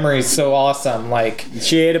her memory so awesome? Like,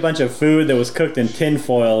 She ate a bunch of food that was cooked in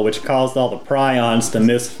tinfoil, which caused all the prions to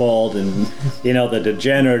misfold and, the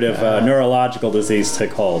degenerative neurological disease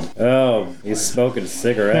took hold. Oh, he's smoking I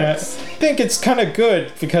cigarettes. think it's kind of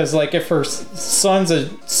good because, like, if her son's a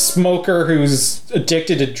smoker who's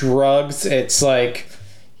addicted to drugs, it's like,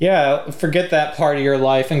 yeah, forget that part of your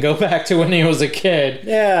life and go back to when he was a kid.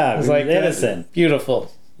 Yeah, It's like innocent. that's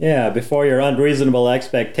beautiful. Yeah, before your unreasonable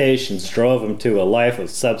expectations drove him to a life of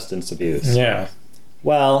substance abuse. Yeah.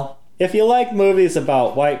 Well, if you like movies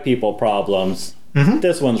about white people problems,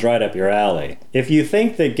 this one's right up your alley. If you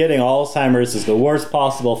think that getting Alzheimer's is the worst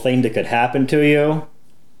possible thing that could happen to you,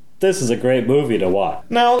 this is a great movie to watch.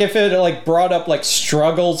 Now, if it like brought up like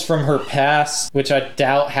struggles from her past, which I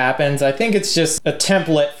doubt happens, I think it's just a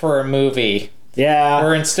template for a movie. Yeah.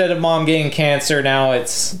 Where instead of mom getting cancer, now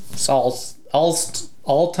it's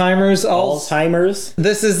Alzheimer's. Alzheimer's?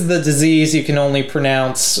 This is the disease you can only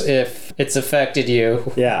pronounce if it's affected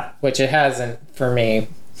you, Yeah. which it hasn't for me.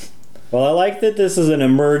 Well, I like that this is an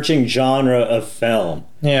emerging genre of film.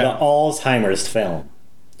 Yeah. The Alzheimer's film.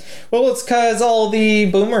 Well, it's because all the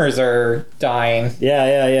boomers are dying.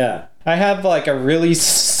 Yeah. I have like a really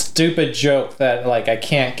stupid joke that like I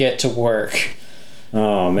can't get to work.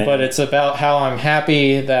 Oh, man. But it's about how I'm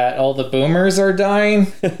happy that all the boomers are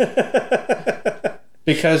dying.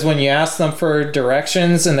 Because when you ask them for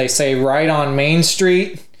directions and they say right on Main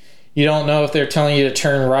Street, you don't know if they're telling you to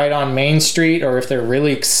turn right on Main Street or if they're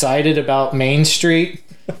really excited about Main Street.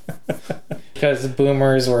 Because the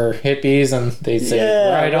boomers were hippies and they say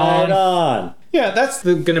right on. Yeah, that's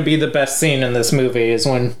going to be the best scene in this movie is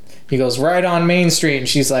when he goes right on Main Street and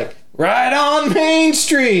she's like, right on Main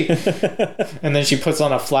Street! And then she puts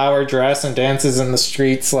on a flower dress and dances in the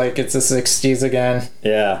streets like it's the 60s again.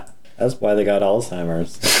 Yeah. That's why they got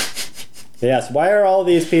Alzheimer's. Yes, why are all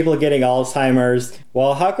these people getting Alzheimer's?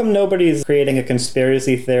 Well, how come nobody's creating a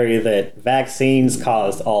conspiracy theory that vaccines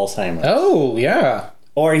caused Alzheimer's? Oh, yeah.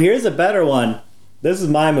 Or here's a better one. This is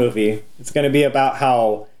my movie. It's going to be about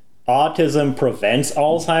how autism prevents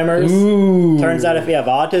Alzheimer's. Ooh. Turns out if you have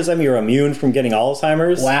autism, you're immune from getting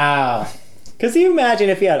Alzheimer's. Wow. Could you imagine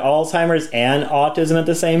if you had Alzheimer's and autism at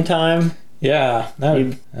the same time? Yeah.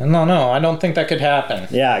 I don't know. I don't think that could happen.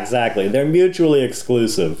 Yeah, exactly. They're mutually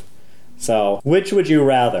exclusive. So, which would you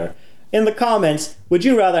rather? In the comments, would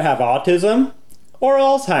you rather have autism or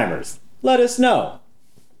Alzheimer's? Let us know.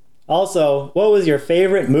 Also, what was your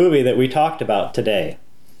favorite movie that we talked about today?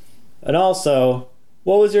 And also,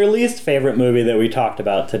 what was your least favorite movie that we talked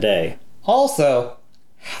about today? Also,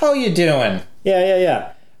 how you doing?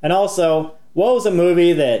 Yeah. And also, what was a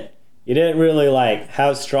movie that you didn't really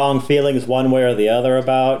have strong feelings one way or the other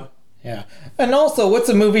about? Yeah. And also, what's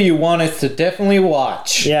a movie you want us to definitely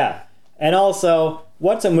watch? Yeah. And also,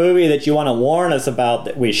 what's a movie that you want to warn us about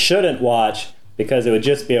that we shouldn't watch because it would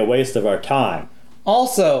just be a waste of our time?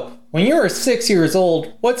 Also, when you were 6 years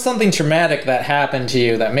old, what's something traumatic that happened to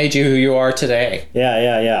you that made you who you are today?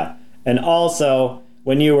 Yeah. And also,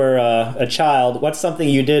 when you were a child, what's something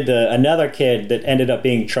you did to another kid that ended up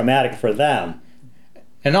being traumatic for them?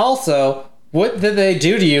 And also, what did they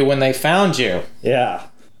do to you when they found you? Yeah.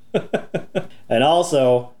 And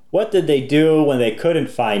also, what did they do when they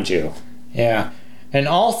couldn't find you? Yeah. And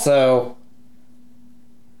also,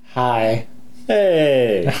 hi.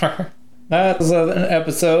 Hey. That was an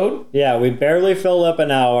episode. Yeah, we barely filled up an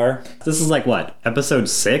hour. This is what? Episode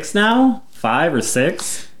 6 now? 5 or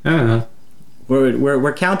 6? I don't know.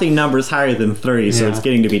 We're counting numbers higher than 3, so Yeah. it's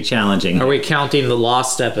getting to be challenging. Are we counting the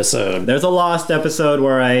lost episode? There's a lost episode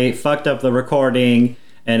where I fucked up the recording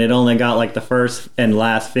and it only got the first and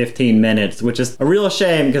last 15 minutes, which is a real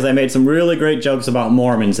shame because I made some really great jokes about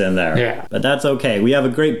Mormons in there. Yeah. But that's okay. We have a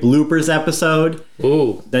great bloopers episode.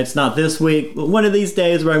 Ooh. That's not this week. One of these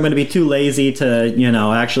days where I'm going to be too lazy to,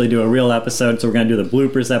 actually do a real episode, so we're going to do the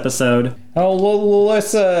bloopers episode. Oh, well,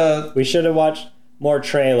 let's, We should have watched more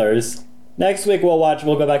trailers. Next week we'll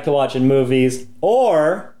go back to watching movies.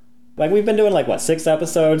 Or, we've been doing 6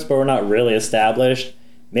 episodes, but we're not really established.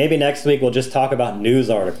 Maybe next week we'll just talk about news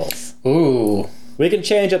articles. Ooh. We can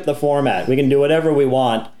change up the format. We can do whatever we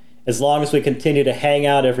want as long as we continue to hang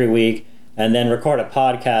out every week and then record a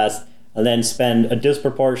podcast and then spend a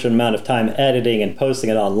disproportionate amount of time editing and posting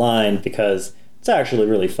it online because it's actually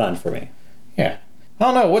really fun for me. Yeah. I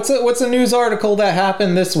don't know. What's a news article that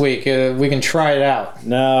happened this week? We can try it out.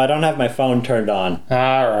 No, I don't have my phone turned on.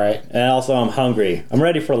 All right. And also I'm hungry. I'm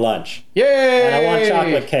ready for lunch. Yay! And I want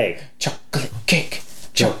chocolate cake. Chocolate cake.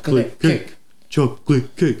 Chocolate cake.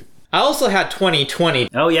 Chocolate cake. I also had 2020.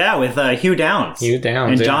 Oh yeah, with Hugh Downs. Hugh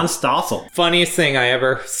Downs, And yeah. John Stossel. Funniest thing I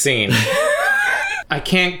ever seen. I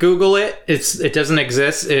can't Google it. It doesn't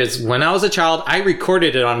exist. It's when I was a child, I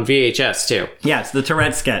recorded it on VHS too. Yeah, it's the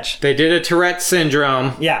Tourette sketch. They did a Tourette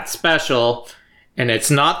syndrome special, and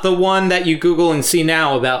it's not the one that you Google and see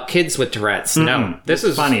now about kids with Tourette's. No, this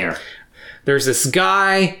is funnier. There's this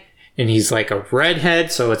guy, and he's like a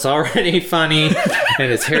redhead, so it's already funny, and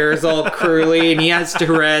his hair is all curly, and he has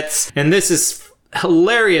Tourette's, and this is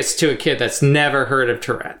hilarious to a kid that's never heard of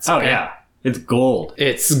Tourette's. Oh okay? yeah, it's gold.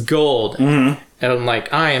 It's gold. And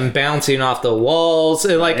I am bouncing off the walls.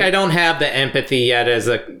 I don't have the empathy yet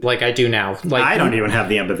like I do now. I don't even have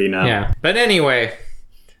the empathy now. Yeah. But anyway,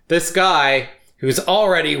 this guy who's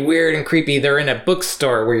already weird and creepy, they're in a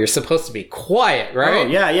bookstore where you're supposed to be quiet, right? Oh,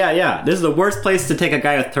 yeah. This is the worst place to take a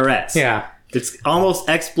guy with Tourette's. Yeah. It's almost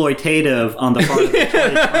exploitative on the part of the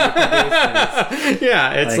 2020 producers.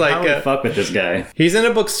 Yeah, it's how do we fuck with this guy? he's in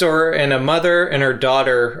a bookstore and a mother and her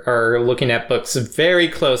daughter are looking at books very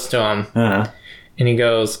close to him. And he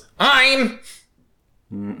goes, I'm...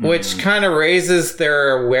 Which kind of raises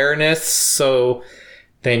their awareness so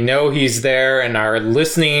they know he's there and are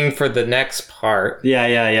listening for the next part.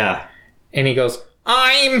 Yeah. And he goes,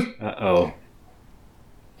 I'm... Uh-oh.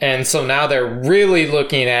 And so now they're really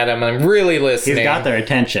looking at him and really listening. He's got their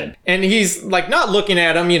attention. And he's not looking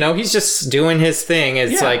at him, he's just doing his thing.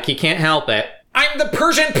 It's he can't help it. I'm the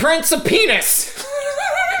Persian Prince of Penis!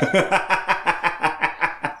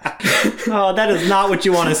 Oh, that is not what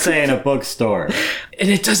you want to say in a bookstore. And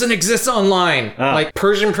it doesn't exist online.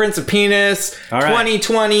 Persian Prince of Penis, All right.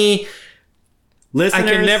 2020. Listeners,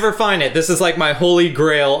 I can never find it. This is my holy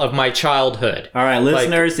grail of my childhood. All right,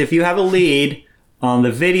 listeners, if you have a lead on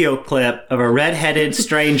the video clip of a redheaded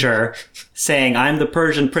stranger saying, I'm the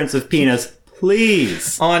Persian Prince of Penis,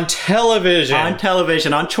 please, On television. on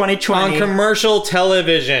television, on 2020, On commercial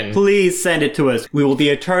television. please send it to us. We will be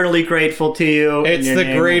eternally grateful to you. It's and your the name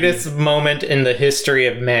will be- greatest moment in the history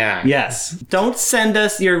of man. Yes. Don't send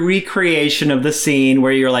us your recreation of the scene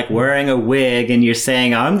where you're like wearing a wig and you're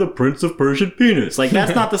saying, I'm the Prince of Persian Penis. Like,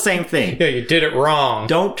 that's not the same thing. Yeah, you did it wrong.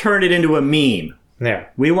 Don't turn it into a meme. Yeah.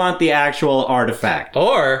 We want the actual artifact.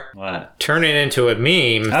 Or What? turn it into a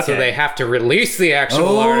meme so Okay. they have to release the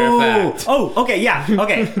actual artifact. Oh, okay, yeah.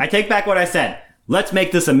 Okay, I take back what I said. Let's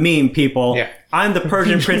make this a meme, people. Yeah. I'm the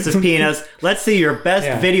Persian Princess Penis. Let's see your best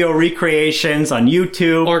Yeah. video recreations on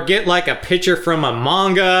YouTube. Or get like a picture from a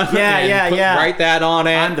manga. Yeah, and yeah, yeah. Write that on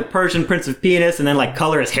it. I'm the Persian Prince of Penis, and then like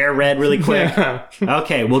color his hair red really quick.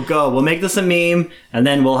 Okay, we'll go. We'll make this a meme, and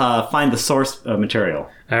then we'll find the source material.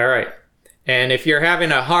 All right. And if you're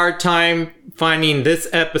having a hard time finding this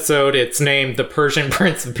episode, it's named The Persian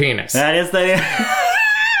Prince of Penis. That is the.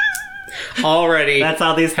 Already. That's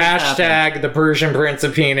how these things happen. Hashtag The Persian Prince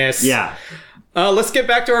of Penis. Yeah. Let's get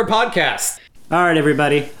back to our podcast. All right,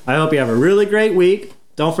 everybody. I hope you have a really great week.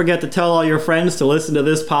 Don't forget to tell all your friends to listen to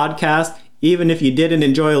this podcast, even if you didn't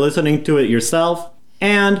enjoy listening to it yourself.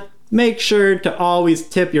 And make sure to always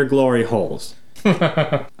tip your glory holes.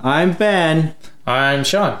 I'm Ben. I'm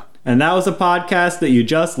Sean. And that was a podcast that you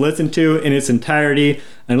just listened to in its entirety,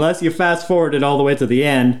 unless you fast forwarded all the way to the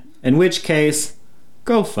end, in which case,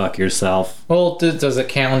 go fuck yourself. Well, does it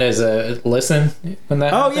count as a listen when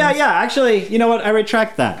that Oh, happens? yeah. Actually, you know what? I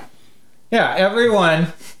retract that. Yeah,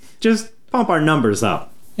 everyone. Just pump our numbers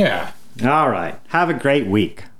up. Yeah. All right. Have a great week.